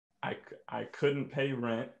I couldn't pay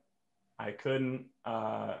rent. I couldn't,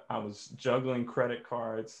 I was juggling credit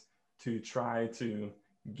cards to try to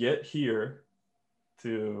get here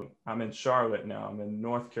I'm in Charlotte now, I'm in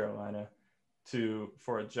North Carolina,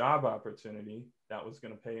 for a job opportunity that was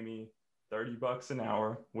going to pay me $30 an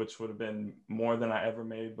hour, which would have been more than I ever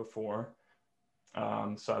made before.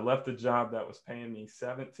 So I left a job that was paying me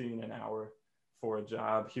 17 an hour for a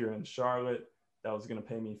job here in Charlotte that was going to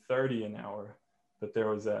pay me 30 an hour. But there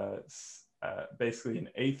was basically an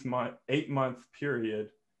 8-month period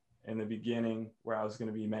in the beginning where I was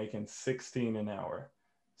going to be making 16 an hour.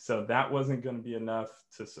 So that wasn't going to be enough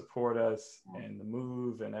to support us and the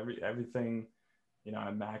move and everything. You know, I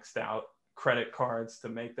maxed out credit cards to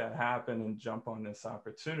make that happen and jump on this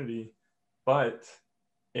opportunity. But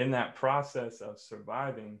in that process of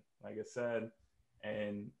surviving, like I said,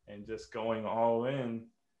 and just going all in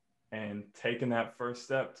and taking that first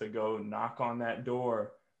step to go knock on that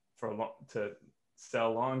door to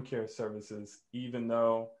sell lawn care services, even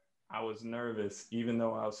though I was nervous, even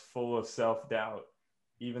though I was full of self-doubt,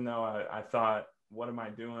 even though I thought, what am I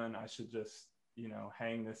doing? I should just, you know,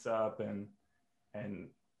 hang this up and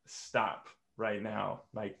stop right now.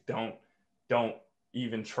 Like, don't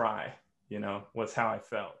even try, you know, was how I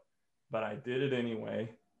felt. But I did it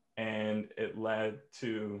anyway. And it led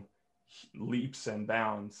to leaps and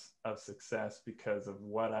bounds of success because of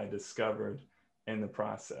what I discovered in the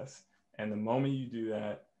process. And the moment you do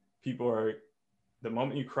that, the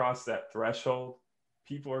moment you cross that threshold,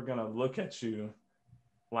 people are going to look at you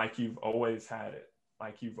like you've always had it,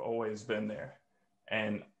 like you've always been there.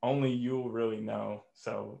 And only you'll really know.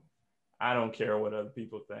 So I don't care what other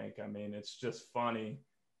people think. I mean, it's just funny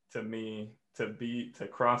to me to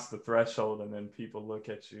cross the threshold and then people look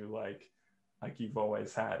at you like you've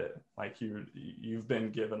always had it, like you've been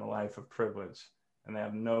given a life of privilege, and they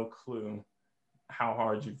have no clue how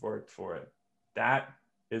hard you've worked for it. That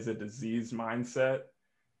is a diseased mindset.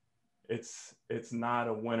 It's not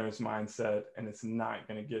a winner's mindset, and it's not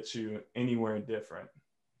going to get you anywhere different.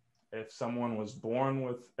 If someone was born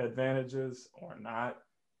with advantages or not,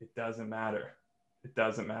 it doesn't matter. It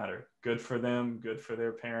doesn't matter. Good for them, good for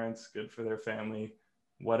their parents, good for their family,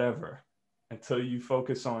 whatever. Until you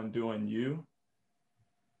focus on doing you,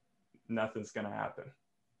 nothing's going to happen.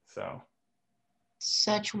 So.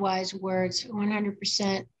 Such wise words,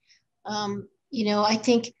 100%. You know, I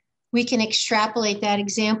think we can extrapolate that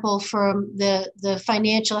example from the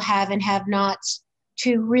financial have and have nots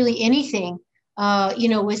to really anything. You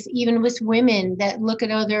know, with women that look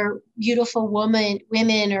at other beautiful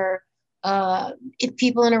women or if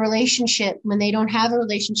people in a relationship when they don't have a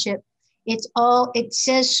relationship, it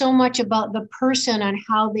says so much about the person on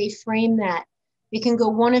how they frame that. It can go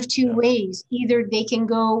one of two ways. Either they can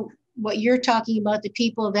go what you're talking about, the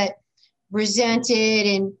people that resent it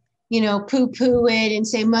and, you know, poo-poo it and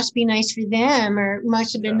say must be nice for them or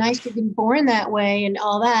must have been nice to have been born that way and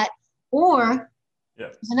all that. Or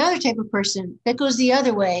there's another type of person that goes the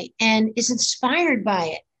other way and is inspired by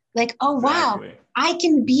it. Like, oh, wow, I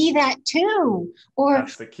can be that too. Or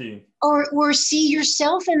that's the key. Or see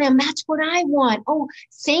yourself in them. That's what I want. Oh,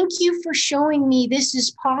 thank you for showing me this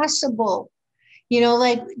is possible. You know,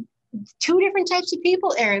 like two different types of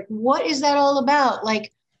people, Eric. What is that all about?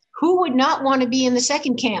 Like, who would not want to be in the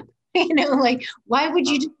second camp? You know, like, why would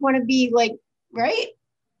you just want to be like, right?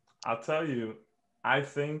 I'll tell you, I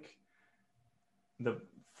think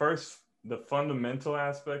the fundamental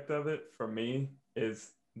aspect of it for me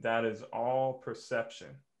is that is all perception.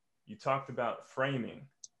 You talked about framing.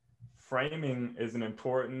 Framing is an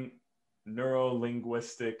important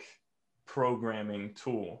neuro-linguistic programming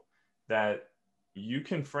tool that you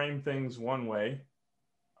can frame things one way.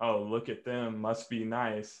 Oh, look at them, must be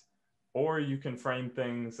nice. Or you can frame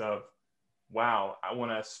things of, wow, I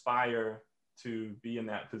want to aspire to be in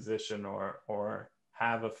that position or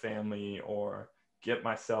have a family or get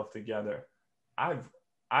myself together.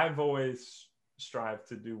 I've always strived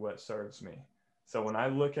to do what serves me. So when I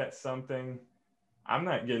look at something, I'm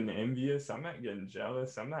not getting envious. I'm not getting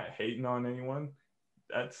jealous. I'm not hating on anyone.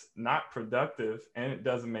 That's not productive and it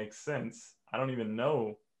doesn't make sense. I don't even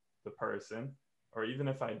know the person, or even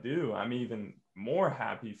if I do, I'm even more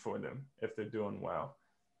happy for them if they're doing well.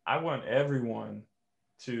 I want everyone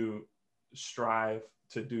to strive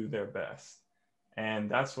to do their best.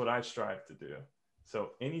 And that's what I strive to do.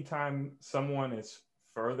 So anytime someone is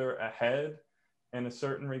further ahead in a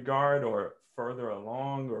certain regard or further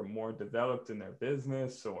along or more developed in their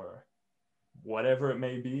business or whatever it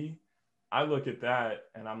may be, I look at that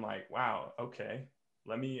and I'm like, wow, okay,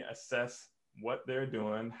 let me assess what they're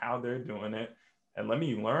doing, how they're doing it, and let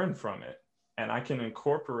me learn from it. And I can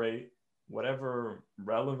incorporate whatever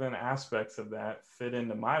relevant aspects of that fit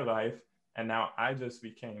into my life. And now I just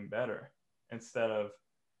became better instead of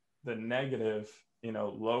the negative,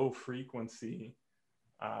 low frequency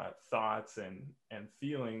thoughts and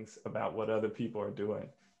feelings about what other people are doing.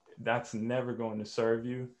 That's never going to serve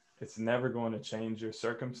you. It's never going to change your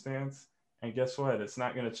circumstance. And guess what? It's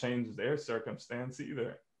not going to change their circumstance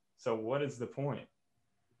either. So what is the point?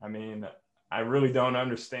 I mean, I really don't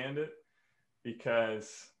understand it,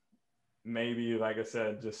 because maybe, like I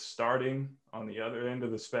said, just starting on the other end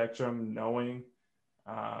of the spectrum, knowing,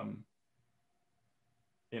 how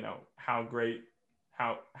great,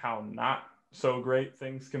 how not so great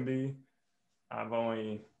things can be. I've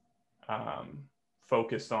only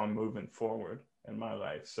focused on moving forward in my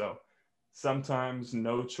life. So sometimes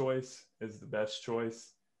no choice is the best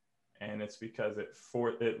choice. And it's because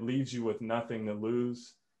it leaves you with nothing to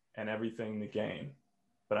lose and everything to gain.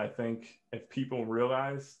 But I think if people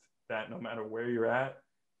realized that no matter where you're at,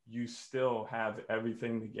 you still have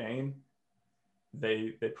everything to gain,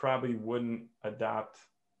 they probably wouldn't adopt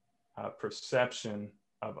a perception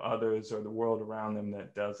of others or the world around them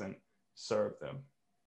that doesn't serve them.